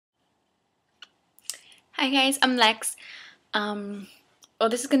Hi guys, I'm Lex. Well,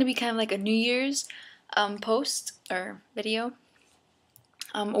 this is gonna be kind of like a New Year's post or video.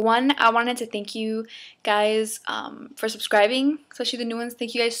 One, I wanted to thank you guys for subscribing, especially the new ones.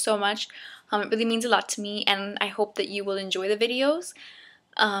 Thank you guys so much. It really means a lot to me, and I hope that you will enjoy the videos.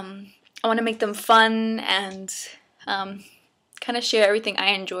 I want to make them fun and kind of share everything I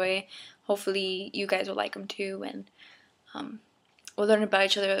enjoy. Hopefully, you guys will like them too, and we'll learn about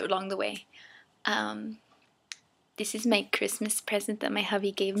each other along the way. This is my Christmas present that my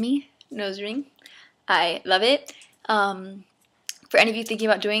hubby gave me, nose ring. I love it. For any of you thinking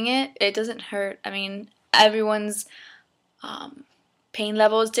about doing it, it doesn't hurt. I mean, everyone's pain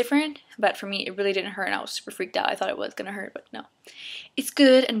level is different, but for me, it really didn't hurt, and I was super freaked out. I thought it was gonna hurt, but no. It's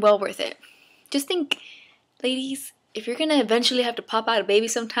good and well worth it. Just think, ladies, if you're gonna eventually have to pop out a baby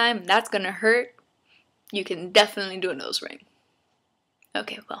sometime, and that's gonna hurt, you can definitely do a nose ring.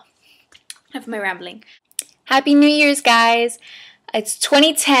 Okay, well, enough of my rambling. Happy New Year's, guys! It's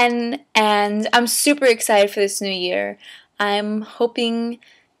 2010, and I'm super excited for this new year. I'm hoping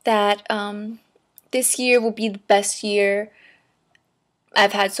that this year will be the best year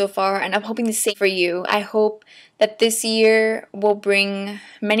I've had so far, and I'm hoping the same for you. I hope that this year will bring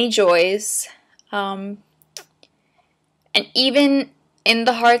many joys, and even in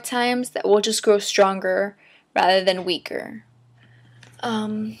the hard times, that we'll just grow stronger rather than weaker.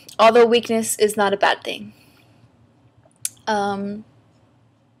 Although weakness is not a bad thing.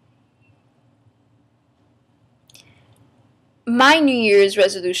 My New Year's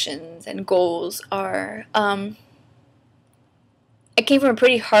resolutions and goals are, I came from a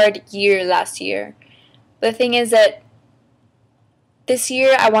pretty hard year last year. The thing is that this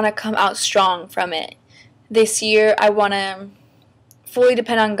year I want to come out strong from it. This year I want to fully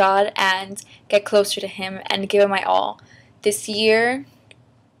depend on God and get closer to Him and give Him my all. This year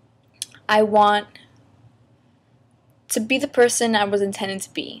I want to be the person I was intended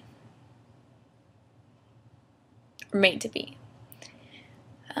to be, or made to be.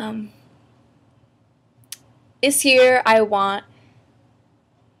 This year I want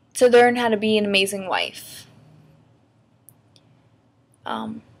to learn how to be an amazing wife.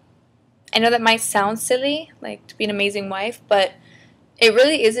 I know that might sound silly, like to be an amazing wife, but it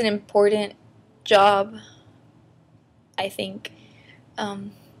really is an important job, I think. 'Cause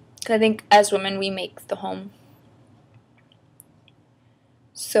I think as women we make the home.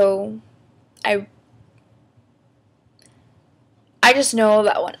 So I just know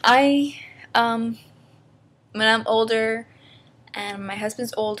that when I'm older and my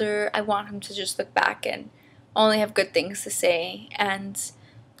husband's older, I want him to just look back and only have good things to say, and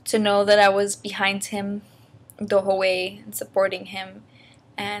to know that I was behind him the whole way and supporting him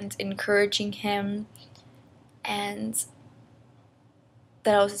and encouraging him, and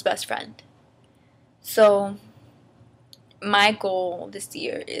that I was his best friend. So my goal this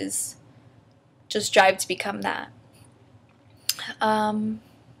year is just strive to become that.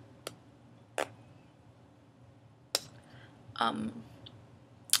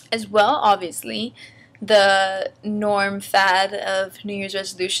 As well, obviously, the norm fad of New Year's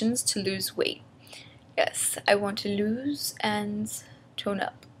resolutions to lose weight. Yes, I want to lose and tone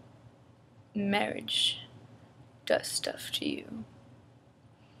up. Marriage does stuff to you.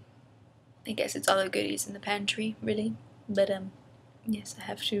 I guess it's all the goodies in the pantry, really. But yes, I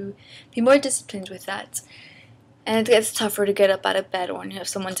have to be more disciplined with that. And it gets tougher to get up out of bed when you have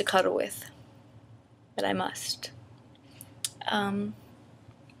someone to cuddle with. But I must.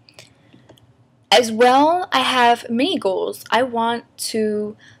 As well, I have many goals. I want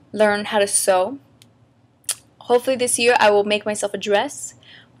to learn how to sew. Hopefully this year I will make myself a dress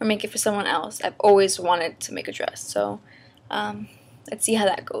or make it for someone else. I've always wanted to make a dress, so let's see how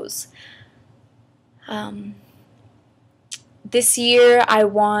that goes. This year I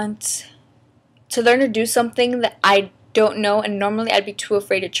want to learn to do something that I don't know, and normally I'd be too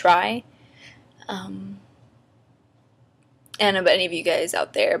afraid to try. I don't know about any of you guys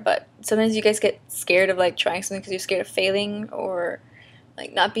out there, but sometimes you guys get scared of like trying something because you're scared of failing or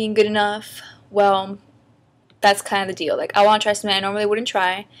like not being good enough. Well, that's kind of the deal. Like, I want to try something I normally wouldn't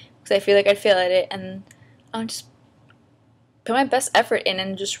try because I feel like I'd fail at it, and I'll just put my best effort in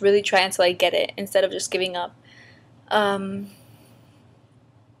and just really try until I get it instead of just giving up.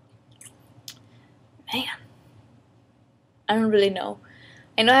 Man, I don't really know.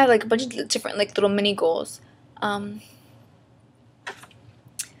 I know I have like a bunch of different like little mini goals.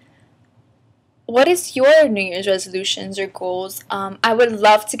 What is your New Year's resolutions or goals? I would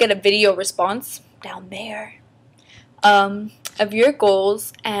love to get a video response down there of your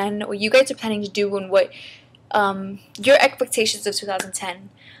goals and what you guys are planning to do and what your expectations of 2010.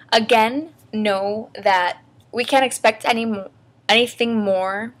 Again, know that we can't expect anything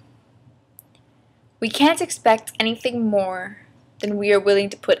more. We can't expect anything more than we are willing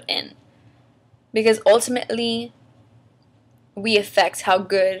to put in, because ultimately we affect how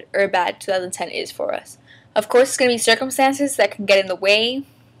good or bad 2010 is for us. Of course, it's going to be circumstances that can get in the way,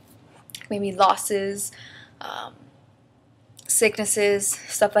 maybe losses, sicknesses,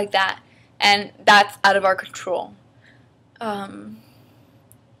 stuff like that, and that's out of our control.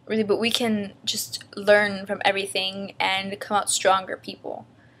 Really, but we can just learn from everything and come out stronger people.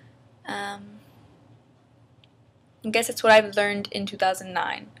 I guess that's what I've learned in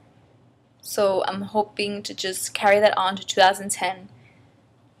 2009. So I'm hoping to just carry that on to 2010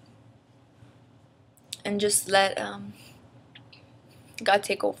 and just let God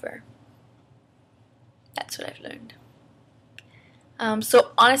take over. That's what I've learned.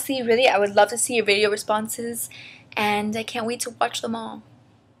 So honestly, really, I would love to see your video responses, and I can't wait to watch them all.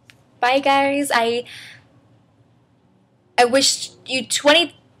 Bye, guys. I wish you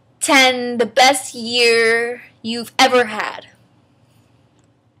 2010 the best year you've ever had.